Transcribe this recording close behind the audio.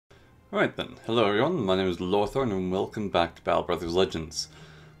Alright then, hello everyone, my name is Lorthorn and welcome back to Battel Brothers Legends.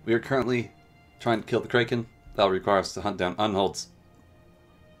 We are currently trying to kill the Kraken. That'll require us to hunt down unholds.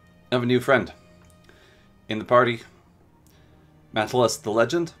 I have a new friend in the party, Battel the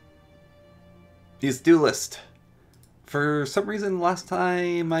Legend. He's duelist. For some reason last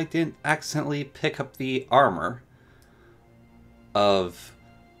time I didn't accidentally pick up the armor of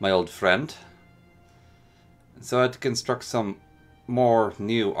my old friend. So I had to construct some more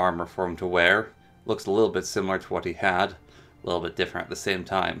new armor for him to wear. Looks a little bit similar to what he had, a little bit different at the same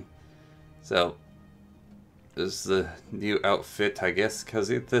time. So this is the new outfit, I guess, because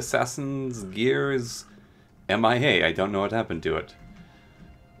the assassin's gear is MIA. I don't know what happened to it.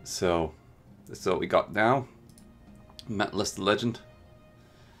 So this is what we got now. Battel the Legend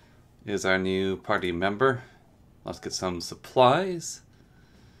is our new party member. Let's get some supplies.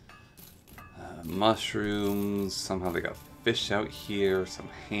 Mushrooms, somehow they got fish out here, some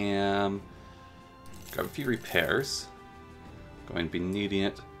ham. Got a few repairs. Going to be needing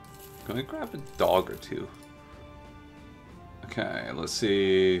it. Going to grab a dog or two. Okay, let's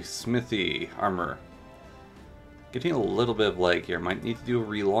see. Smithy, armor. Getting a little bit of lag here. Might need to do a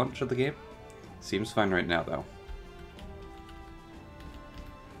relaunch of the game. Seems fine right now though.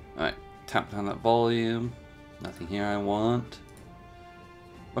 Alright, tap down that volume. Nothing here I want.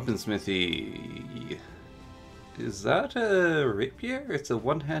 Weaponsmithy. Is that a rapier? It's a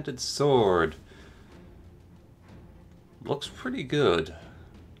one-handed sword. Looks pretty good.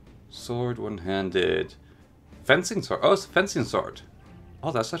 Sword, one-handed. Fencing sword. Oh, it's a fencing sword.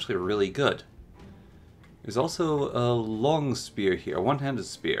 Oh, that's actually really good. There's also a long spear here. A one-handed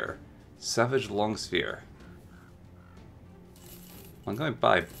spear. Savage long spear. I'm going to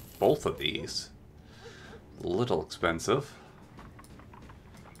buy both of these. A little expensive.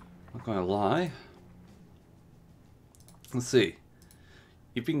 Not gonna lie. Let's see.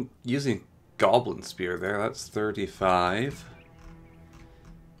 You've been using goblin spear there. That's 35.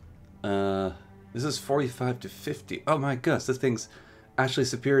 This is 45 to 50. Oh my gosh, this thing's actually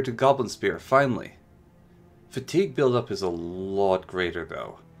superior to goblin spear. Finally. Fatigue buildup is a lot greater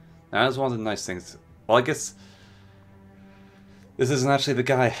though. That is one of the nice things. Well, I guess this isn't actually the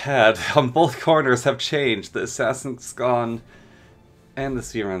guy I had. On both corners have changed. The assassin's gone. And the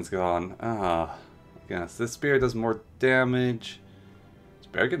spearman's gone. Ah, yes. This spear does more damage. It's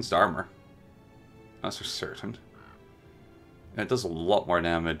better against armor. That's for certain. And it does a lot more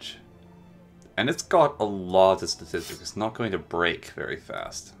damage. And it's got a lot of statistics. It's not going to break very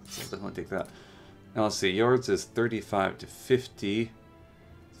fast. So I'll definitely take that. Now let's see. Yours is 35 to 50.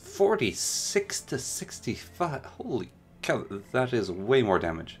 46 to 65. Holy cow. That is way more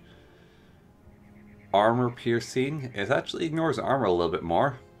damage. Armor piercing. It actually ignores armor a little bit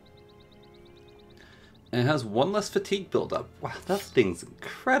more. And it has one less fatigue buildup. Wow, that thing's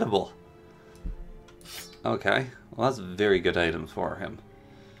incredible. Okay, well that's a very good item for him.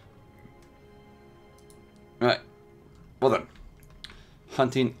 Right, well then.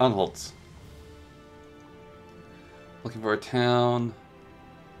 Hunting unholds. Looking for a town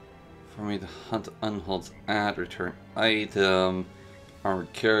for me to hunt unholds at. Return item.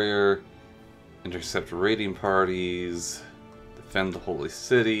 Armored carrier. Intercept raiding parties, defend the holy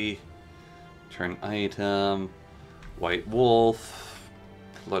city, return item, white wolf,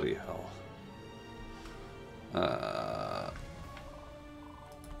 bloody hell.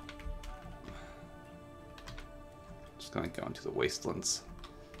 Just gonna go into the wastelands.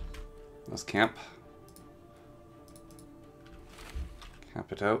 Let's camp.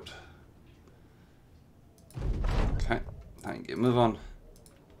 Camp it out. Okay, now you can move on.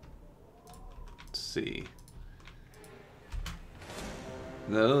 See.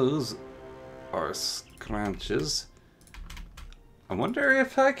 Those are scranches. I wonder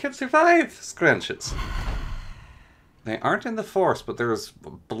if I can survive scranches. They aren't in the forest, but there's a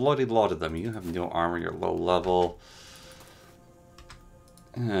bloody lot of them. You have no armor, you're low level.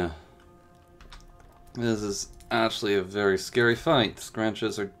 Yeah. This is actually a very scary fight.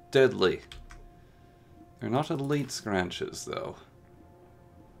 Scranches are deadly. They're not elite scranches, though.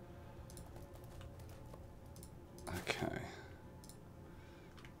 Okay.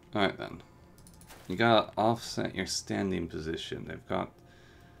 Alright then. You gotta offset your standing position. They've got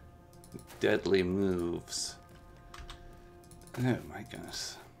deadly moves. Oh my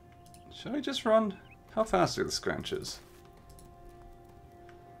goodness. Should I just run? How fast are the scranches?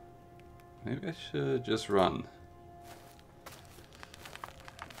 Maybe I should just run.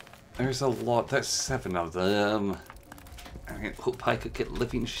 There's a lot. There's 7 of them. I hope I could get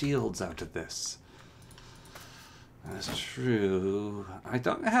living shields out of this. That's true. I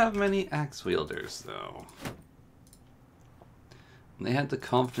don't have many axe wielders, though. They had the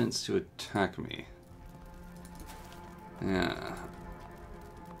confidence to attack me. Yeah.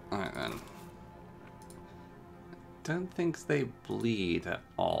 Alright then. Don't think they bleed at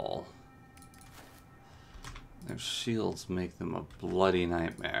all. Their shields make them a bloody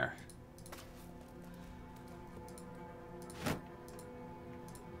nightmare.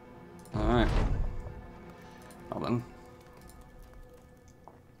 Alright. Well then.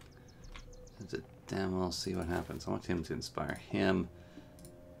 Damn, we'll see what happens. I want him to inspire him.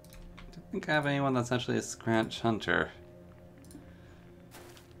 I don't think I have anyone that's actually a scratch hunter.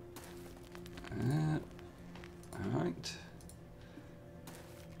 Alright.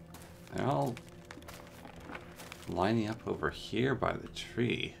 They're all lining up over here by the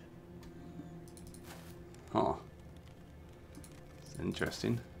tree. Huh. It's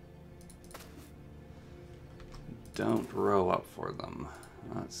interesting. Don't row up for them.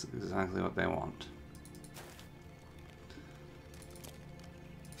 That's exactly what they want.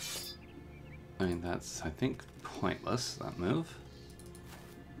 I mean, that's, I think, pointless, that move.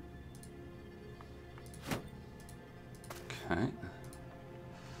 Okay.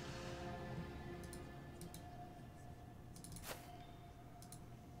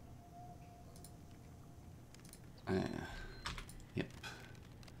 Yep.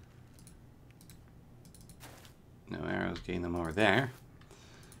 No arrows getting them over there.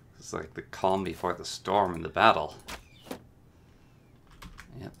 It's like the calm before the storm in the battle.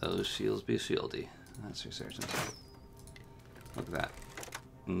 Yep, those shields be shieldy. That's for certain. Look at that.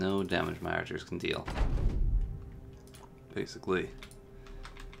 No damage my archers can deal. Basically.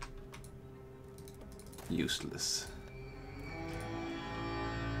 Useless.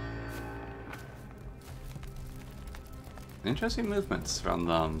 Interesting movements from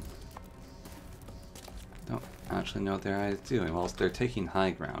them. Don't actually know what they're doing. Well, they're taking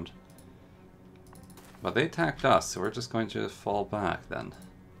high ground. But they attacked us, so we're just going to fall back then.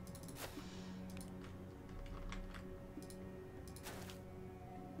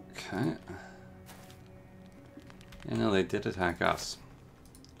 Okay. You know, they did attack us.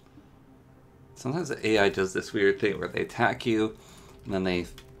 Sometimes the AI does this weird thing where they attack you, and then they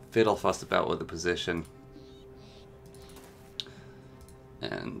fiddle fuss about with the position.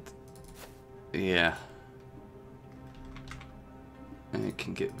 And yeah. And it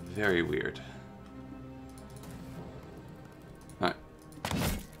can get very weird. Alright.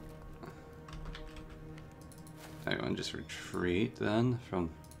 Everyone just retreat then from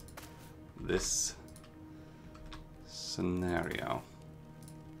this scenario.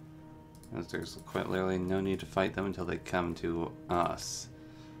 As there's quite literally no need to fight them until they come to us.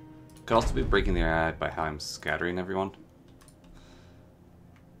 Could also be breaking their eye by how I'm scattering everyone.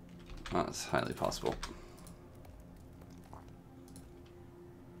 That's highly possible.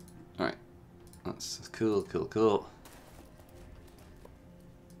 Alright. That's cool, cool, cool.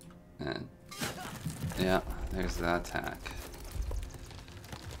 And yeah, there's that attack.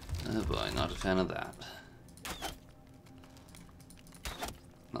 Oh boy, not a fan of that.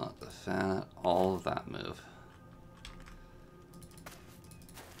 Not a fan at all of that move.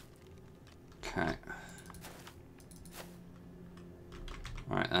 Okay.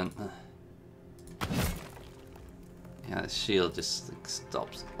 Alright then. Yeah, the shield just like,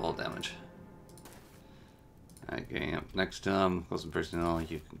 stops all damage. Alright, getting up next to him. Close and personal,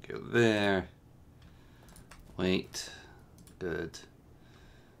 you can go there. Wait. Good.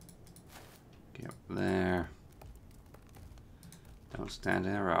 Get up there. Don't stand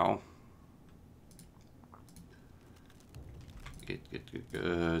in a row. Good, good, good,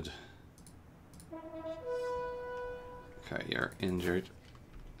 good. Okay, you're injured.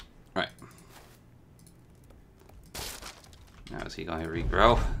 Right. Now is he going to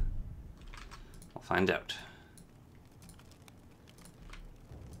regrow? We'll find out.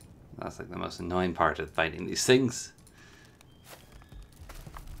 That's like the most annoying part of fighting these things.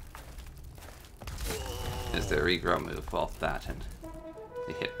 Is the regrow move off that, and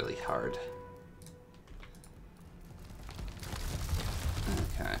they hit really hard.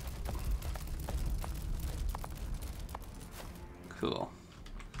 Okay. Cool.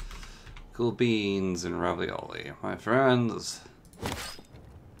 Cool beans and ravioli, my friends.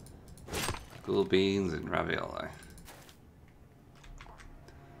 Cool beans and ravioli.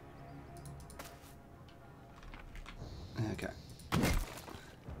 Okay.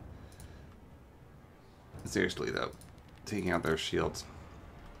 Seriously though, taking out their shields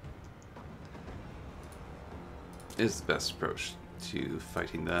is the best approach to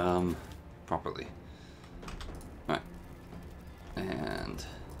fighting them properly. Right. And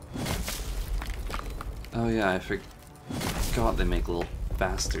oh yeah, I forgot they make little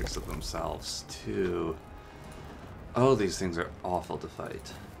bastards of themselves too. Oh, these things are awful to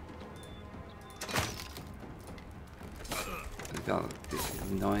fight. They've got these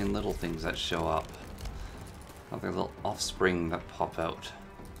annoying little things that show up. Other little offspring that pop out.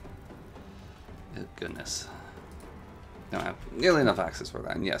 Oh, goodness. Don't have nearly enough access for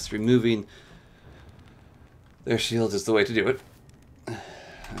that. And yes, removing their shield is the way to do it.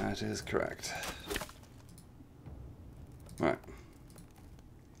 That is correct. Right.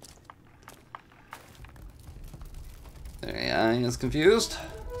 The AI is confused.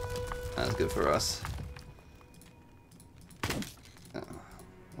 That's good for us.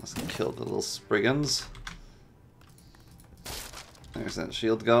 Let's kill the little spriggans. There's that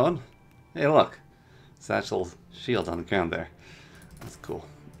shield going. Hey, look. It's an actual shield on the ground there. That's cool.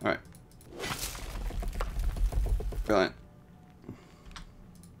 Alright. Brilliant.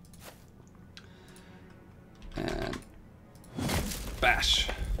 And bash.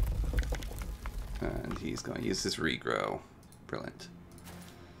 And he's going to use his regrow. Brilliant.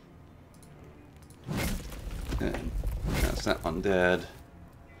 And that's that undead.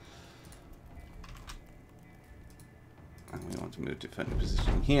 And we want to move to defending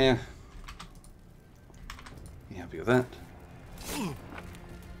position here. Be happy with that.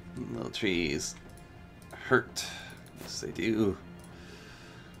 Little trees hurt. Yes, they do.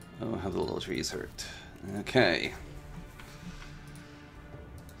 Oh, how the little trees hurt. Okay.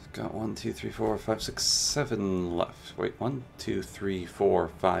 Got 1, 2, 3, 4, 5, 6, 7 left. Wait, 1, 2, 3, 4,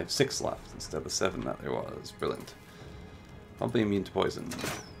 5, 6 left instead of 7 that there was. Brilliant. Probably immune to poison.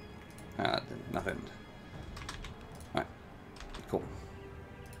 Ah, nothing. Alright. Cool.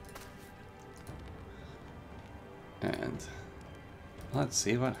 And let's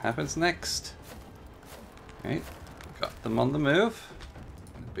see what happens next. Okay, got them on the move.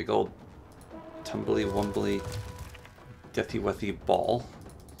 Big old tumbly wumbly deathy wethy ball.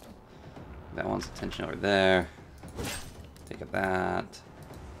 That one's attention over there. Take at that.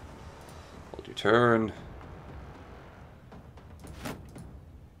 Hold your turn.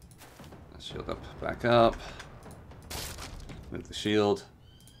 Shield up, back up. Move the shield.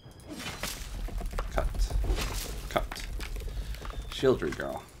 Cut. Cut. Shield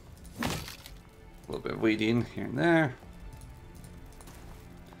regrow. A little bit of weeding here and there.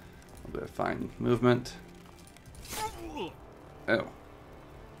 A little bit of fine movement. Oh.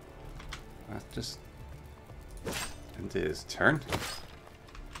 That just into his turn.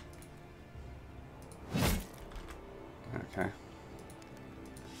 Okay.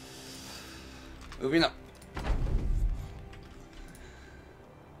 Moving up.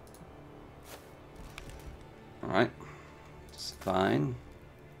 Alright. It's fine.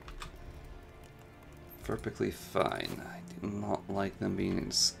 Perfectly fine. I do not like them being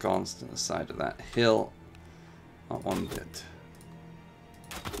ensconced on the side of that hill. Not one bit.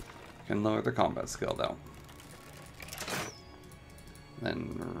 Can lower the combat skill though.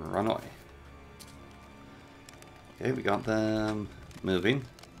 Then run away. Okay, we got them moving.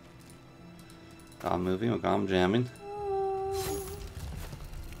 Got them moving, we got them jamming.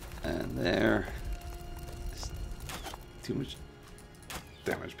 And there. Too much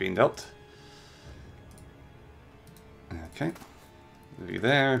damage being dealt. Okay. Move you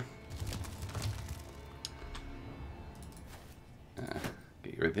there.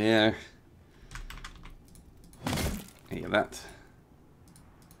 Get you right there. Any of that.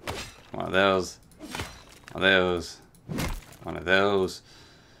 One of those. One of those. One of those.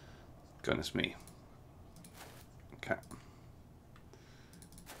 Goodness me. Okay.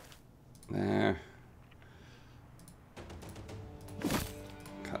 There.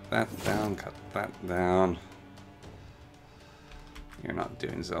 Cut that down, cut that down. You're not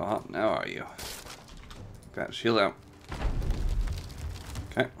doing so hot now, are you? Got shield out.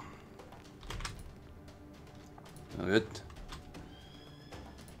 Okay. Oh, good.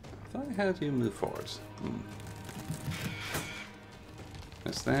 I thought I had you move forwards.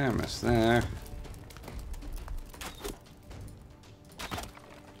 Miss there, miss there.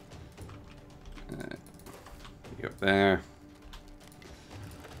 You up there.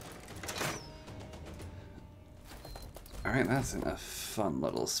 Alright, that's in a fun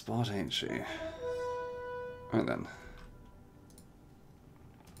little spot, ain't she? Alright then.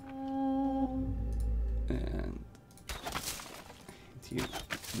 And you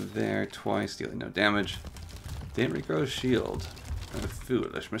there twice, dealing no damage. Didn't regrow shield. A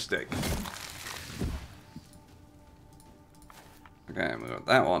foolish mistake. Okay, move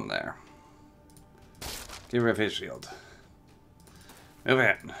that one there. Get rid of his shield. Move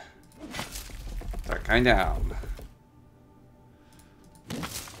in. Start kind down.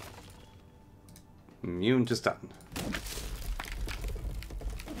 Immune to stun.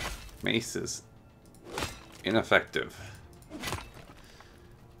 Mace is Ineffective.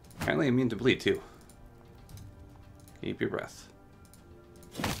 Apparently immune to bleed too. Keep your breath.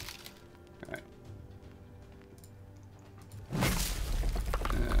 Alright.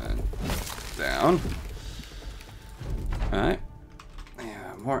 And down. Alright.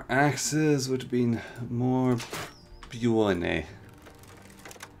 Yeah, more axes would have been more buone.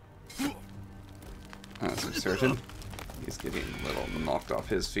 That's for certain. He's getting a little knocked off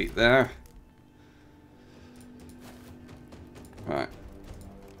his feet there. Right.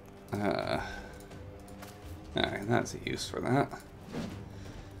 Alright, that's a use for that.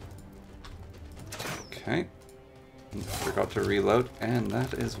 Okay. Forgot to reload, and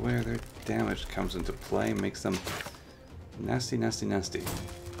that is where their damage comes into play, makes them nasty, nasty, nasty.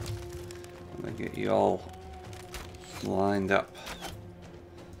 And they get you all lined up.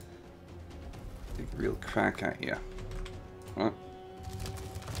 Take a real crack at you. Right.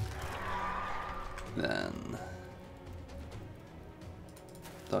 Then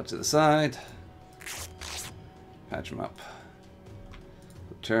dodge to the side. Patch him up.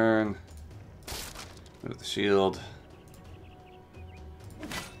 Return. Move the shield.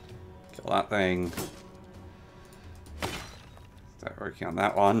 Kill that thing. Start working on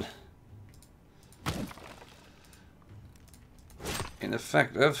that one.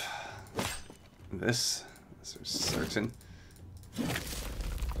 Ineffective. This is certain.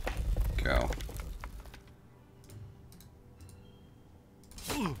 Go.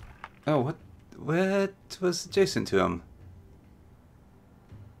 Oh, what was adjacent to him?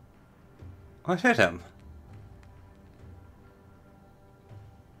 What hit him?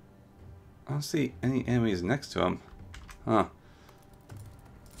 I don't see any enemies next to him. Huh.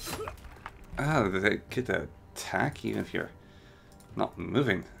 Ah, they get to attack even if you're not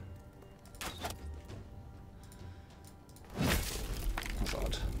moving. That's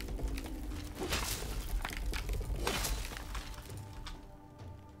odd.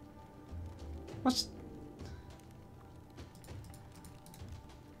 What's...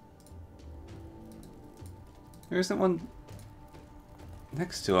 There isn't one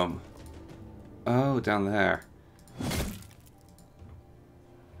next to him. Oh, down there.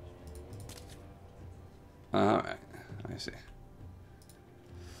 Alright, I see.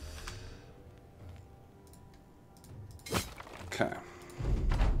 Okay.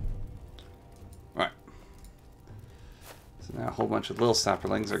 Right. So now a whole bunch of little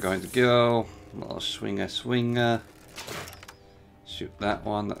sapperlings are going to go. A little swinga. Shoot that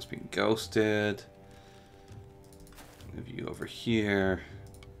one, that's been ghosted. Move you over here.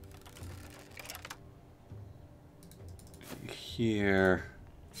 Here.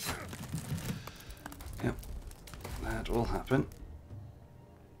 Yep, that will happen.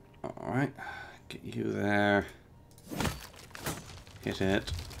 Alright, get you there. Hit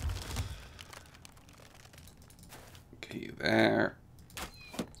it. Get you there.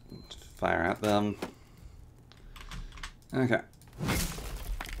 Fire at them. Okay.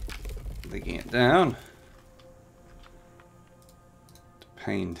 Digging it down. To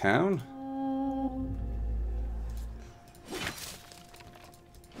Pain Town.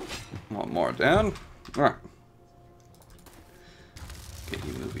 One more down. Alright. Get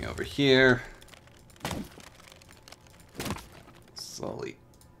you moving over here. Slowly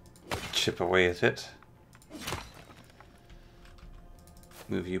chip away at it.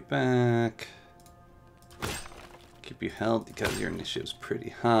 Move you back. Keep you held because your initiative's pretty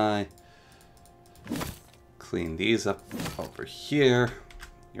high. Clean these up over here.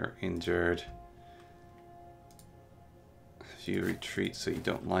 You're injured. If you retreat so you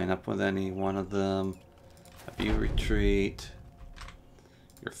don't line up with any one of them. If you retreat,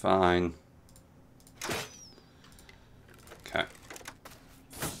 you're fine. Okay.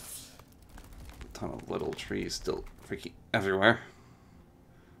 A ton of little trees still freaking everywhere.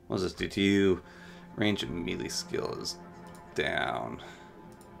 What does this do to you? Range and melee skill is down.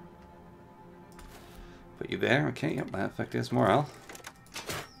 Put you there. Okay, yep, that affected his morale.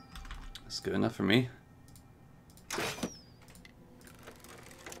 That's good enough for me.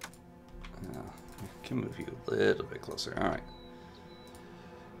 I can move you a little bit closer. Alright.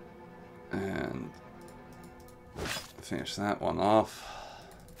 And finish that one off.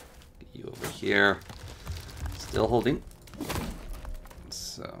 Get you over here. Still holding.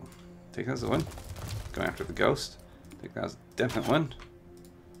 So, take that as a win. Going after the ghost. Take that as a definite win.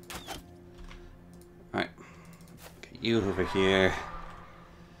 Alright. Get you over here.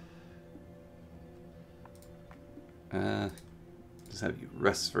 Just have you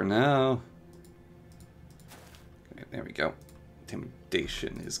rest for now. Okay, there we go.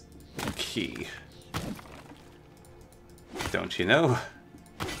 Intimidation is key. Don't you know?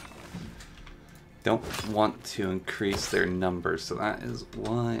 don't want to increase their numbers, so that is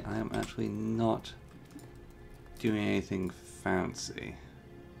why I am actually not doing anything fancy.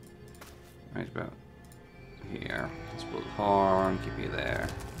 Right about here. Let's build horn, keep you there.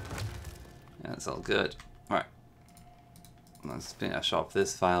 Yeah, that's all good. Alright. Let's finish off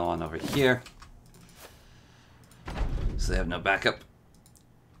this file on over here. So they have no backup.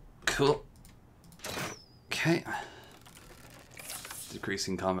 Cool. Okay.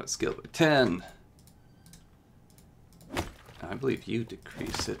 Decreasing combat skill by 10. I believe you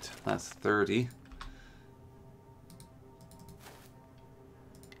decrease it. That's 30.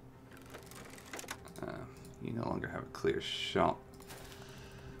 You no longer have a clear shot.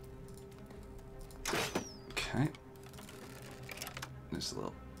 Okay. There's a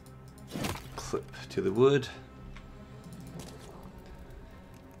little clip to the wood.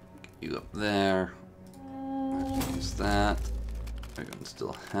 Get you up there. Use that. Everyone's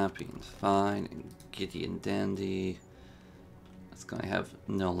still happy and fine and giddy and dandy. That's going to have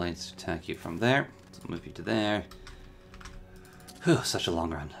no lanes to attack you from there. So I'll move you to there. Whew, such a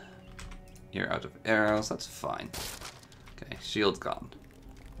long run. You're out of arrows, that's fine. Okay, shield's gone.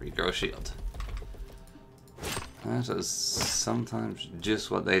 Regrow shield. That is sometimes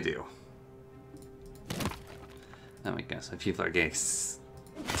just what they do. I mean, guess if people are getting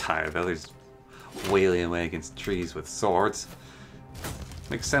tired, others wailing away against trees with swords.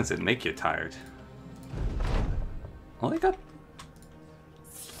 Makes sense, it'd make you tired. Only got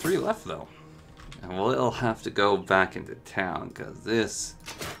 3 left though. And we'll have to go back into town because this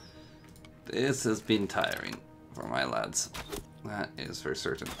has been tiring for my lads. That is for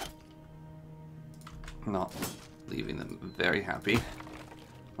certain. Not leaving them very happy.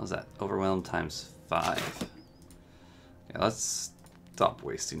 What was that? Overwhelmed times 5. Okay, let's stop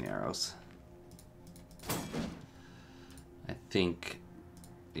wasting arrows. I think,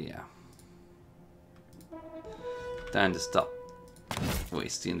 yeah. Time to stop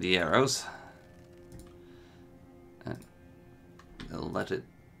wasting the arrows. And let it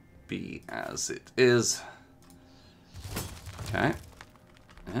be as it is. Okay.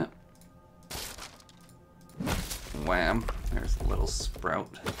 Yep. Wham. There's a little sprout.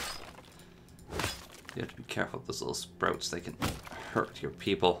 You have to be careful with those little sprouts. They can hurt your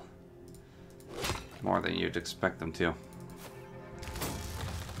people more than you'd expect them to.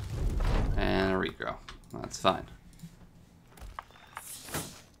 And a regrow. That's fine.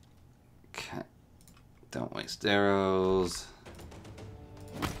 Okay. Don't waste arrows.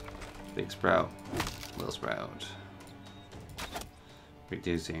 Big sprout, little sprout.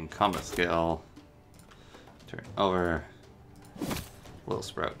 Reducing combat skill. Turn over. Little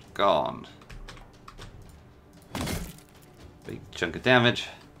sprout gone. Big chunk of damage.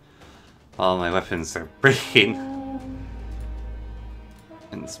 All my weapons are breaking.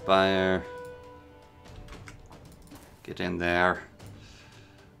 Inspire. Get in there.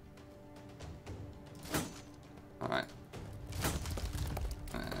 Alright.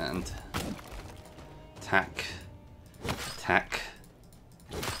 And attack, attack,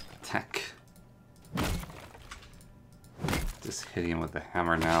 attack. Just hitting him with the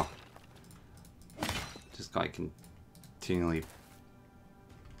hammer now. Just gotta continually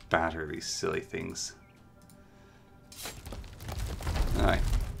batter these silly things. Alright,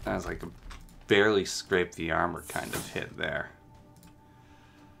 that was like a barely scrape the armor kind of hit there.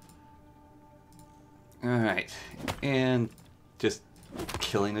 Alright, and just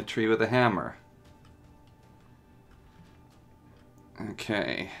killing a tree with a hammer.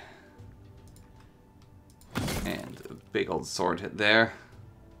 Okay. And a big old sword hit there.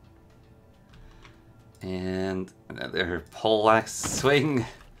 And another poleaxe swing.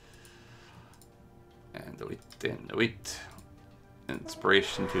 And the wheat.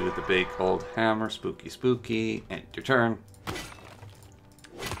 Inspiration to the big old hammer. Spooky, spooky. End your turn.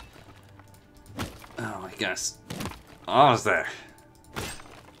 Oh my gosh. Almost there.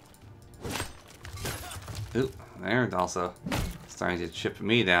 Oop, they're also starting to chip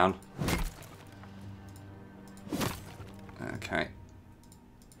me down. Okay.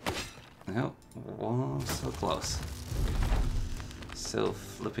 Nope. Oh, so close. So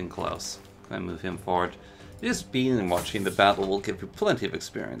flipping close. Gonna move him forward. Just being and watching the battle will give you plenty of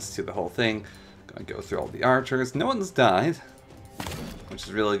experience to the whole thing. Gonna go through all the archers. No one's died, which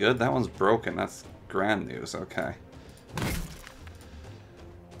is really good. That one's broken. That's grand news. Okay.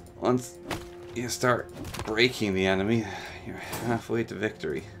 Once you start breaking the enemy, you're halfway to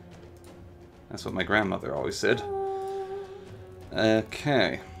victory. That's what my grandmother always said.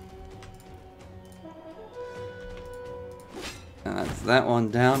 Okay. And that's that one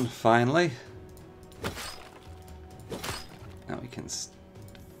down, finally. Now we can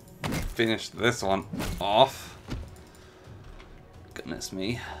finish this one off. Goodness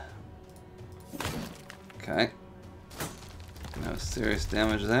me. Okay. No serious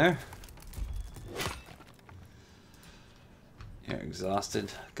damage there. You're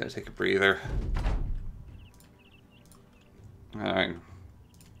exhausted. Gotta take a breather. Alright.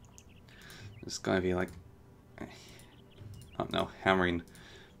 This is gonna be like, I don't know, hammering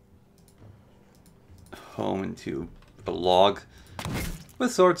home into a log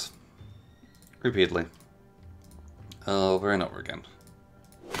with swords repeatedly over and over again.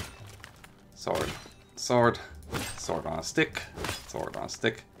 Sword, sword, sword on a stick, sword on a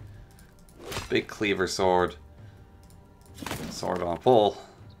stick, big cleaver sword, sword on a pole,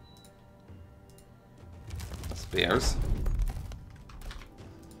 spears,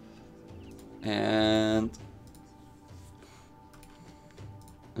 and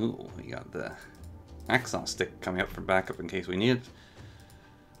ooh, we got the axe on a stick coming up for backup in case we need it.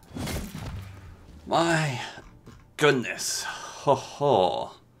 My goodness, ho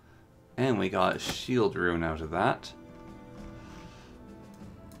ho. And we got a shield rune out of that.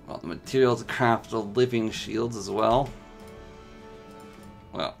 Got the material to craft living shields as well.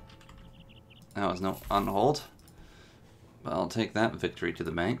 Well, that was no unhold. But I'll take that victory to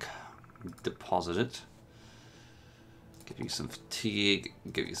the bank. Deposit it. Give you some fatigue,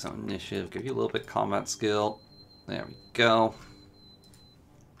 give you some initiative, give you a little bit of combat skill. There we go.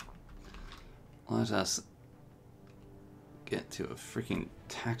 Let us get to a freaking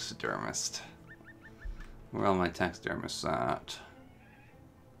taxidermist. Where are my taxidermists at?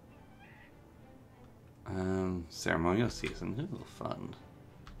 Ceremonial season. Ooh, fun.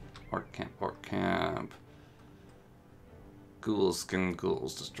 Orc camp, orc camp. Ghouls, skin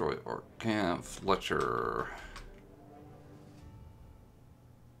ghouls, destroy orc camp. Fletcher.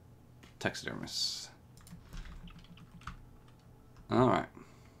 Taxidermist. Alright.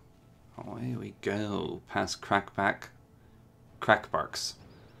 Away we go. Past Crackbarks.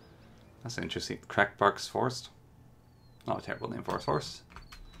 That's interesting. Crackbarks Forest. Not a terrible name for a forest.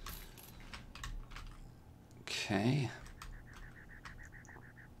 Okay.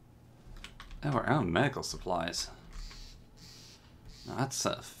 Oh, we're out of medical supplies. Now that's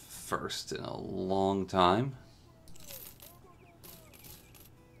a first in a long time.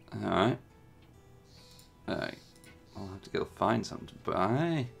 Alright. Alright. I'll have to go find something to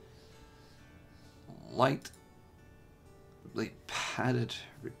buy. Lightly padded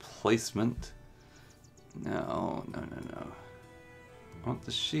replacement. No, no, no, no. I want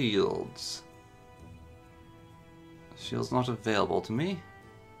the shields. The shield's not available to me.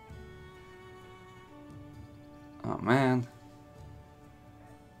 Oh man.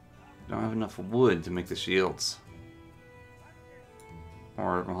 Don't have enough wood to make the shields.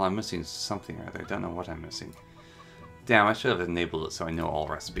 Or, well, I'm missing something or other. I don't know what I'm missing. Damn, I should have enabled it so I know all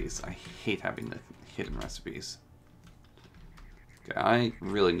recipes. I hate having the hidden recipes. Okay, I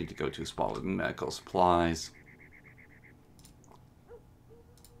really need to go to a spot with medical supplies.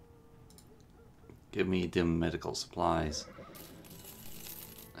 Give me the medical supplies.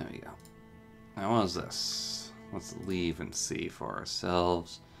 There we go. Now what is this? Let's leave and see for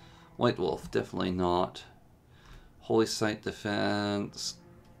ourselves. White Wolf, definitely not. Holy Site defense.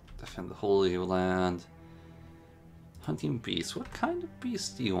 Defend the Holy Land. Hunting beast. What kind of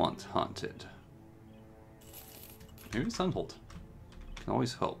beast do you want hunted? Maybe it's Unhold. Can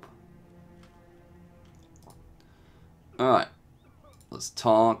always hope. Alright. Let's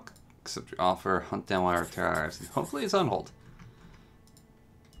talk. Accept your offer. Hunt down our terrors. And hopefully it's Unhold.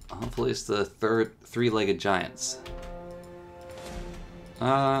 Hopefully it's the three-legged giants.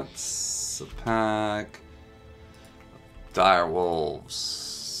 That's a pack. Dire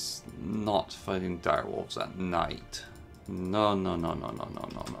wolves. Not fighting dire wolves at night. No, no, no, no, no, no,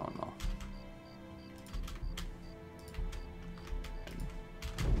 no, no, no.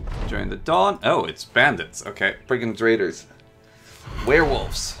 During the dawn. Oh, it's bandits. Okay, brigands, raiders.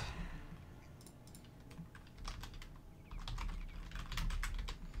 Werewolves.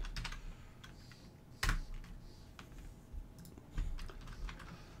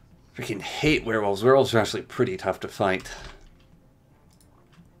 Freaking hate werewolves. Werewolves are actually pretty tough to fight.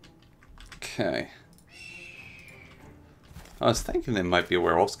 Okay. I was thinking they might be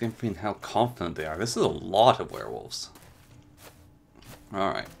werewolves, given how confident they are. This is a lot of werewolves.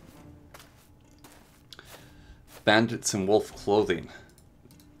 Alright. Bandits in wolf clothing.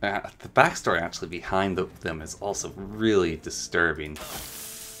 The backstory actually behind them is also really disturbing.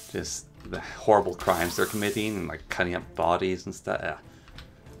 Just the horrible crimes they're committing and like cutting up bodies and stuff. Yeah.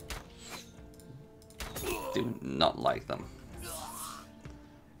 Do not like them.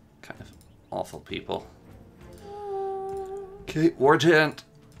 Kind of awful people. Okay, War Giant.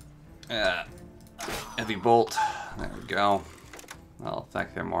 Heavy bolt. There we go. That'll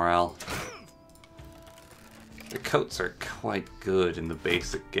affect their morale. The coats are quite good in the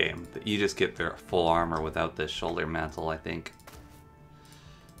basic game. You just get their full armor without the shoulder mantle, I think.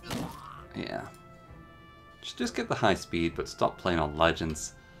 Yeah. Should just get the high speed, but stop playing on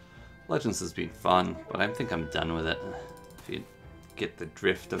Legends. Legends has been fun, but I think I'm done with it. If you get the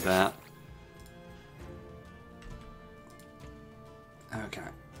drift of that. Okay.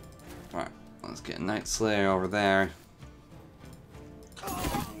 Alright, let's get Night Slayer over there.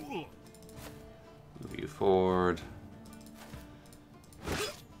 Move you forward.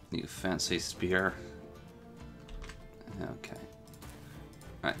 You fancy spear. Okay.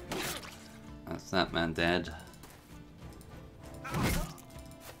 Right. That's that man dead.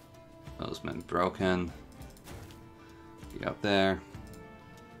 Those men broken. Get up there.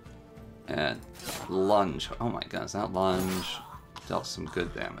 And lunge. Oh my god, that lunge dealt some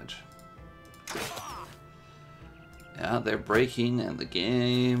good damage. Yeah, they're breaking and the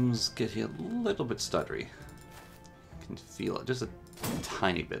games get you a little bit stuttery. You can feel it, just a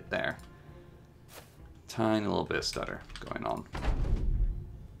tiny bit there. Tiny little bit of stutter going on.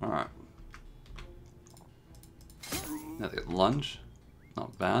 Alright. Now they get lunge.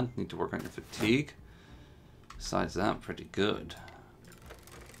 Not bad. Need to work on your fatigue. Besides that, pretty good.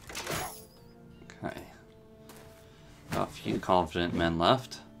 Okay. Got a few confident men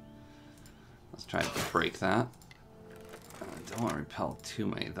left. Let's try to break that. I don't want to repel too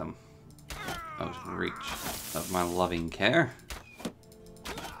many of them out of reach of my loving care.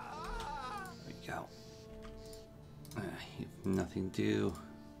 There we go. You've nothing to do.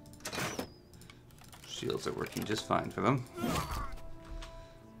 Shields are working just fine for them.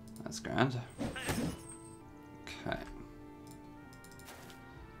 That's grand. Okay.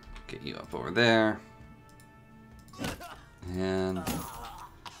 Get you up over there. And...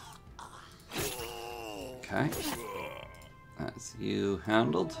 okay. That's you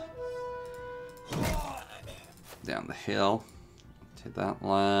handled. Down the hill. To that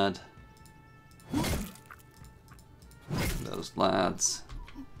lad. Those lads.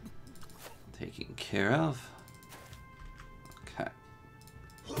 Taken care of. Okay.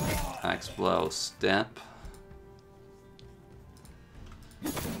 Axe blow, step.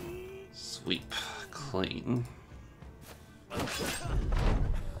 Sweep, clean.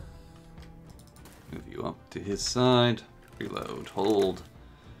 Move you up to his side. Reload, hold.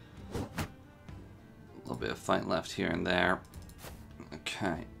 A little bit of fight left here and there.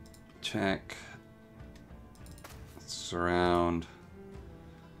 Okay. Check. Surround.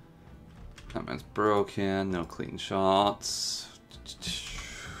 That man's broken. No clean shots.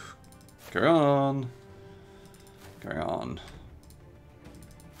 Carry on. Carry on.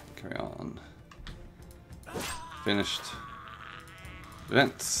 Carry on. Finished.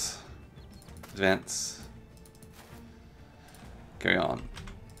 Vents. Vents. Carry on.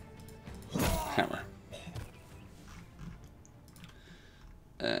 Hammer.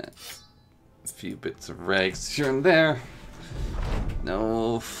 A few bits of rags here and there.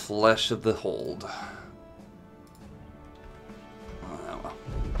 No flesh of the hold. Oh, well.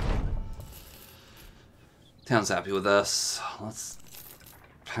 Town's happy with us. Let's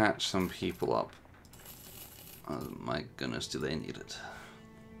patch some people up. Oh my goodness, do they need it?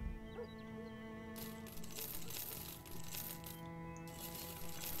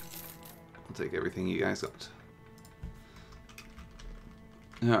 I'll take everything you guys got.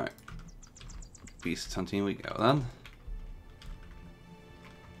 Alright. Beast hunting we go then.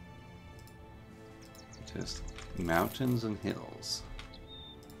 Just mountains and hills.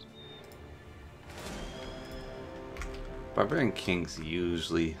 Barbarian kings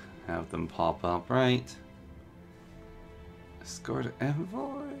usually have them pop up, right? Escort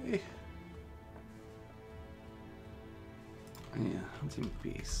envoy. Yeah, hunting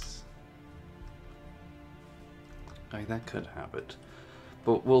beasts. Aye, that could have it.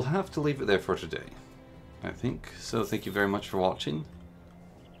 But we'll have to leave it there for today, I think. So thank you very much for watching.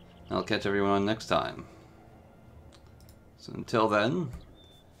 I'll catch everyone next time. So until then,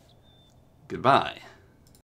 goodbye.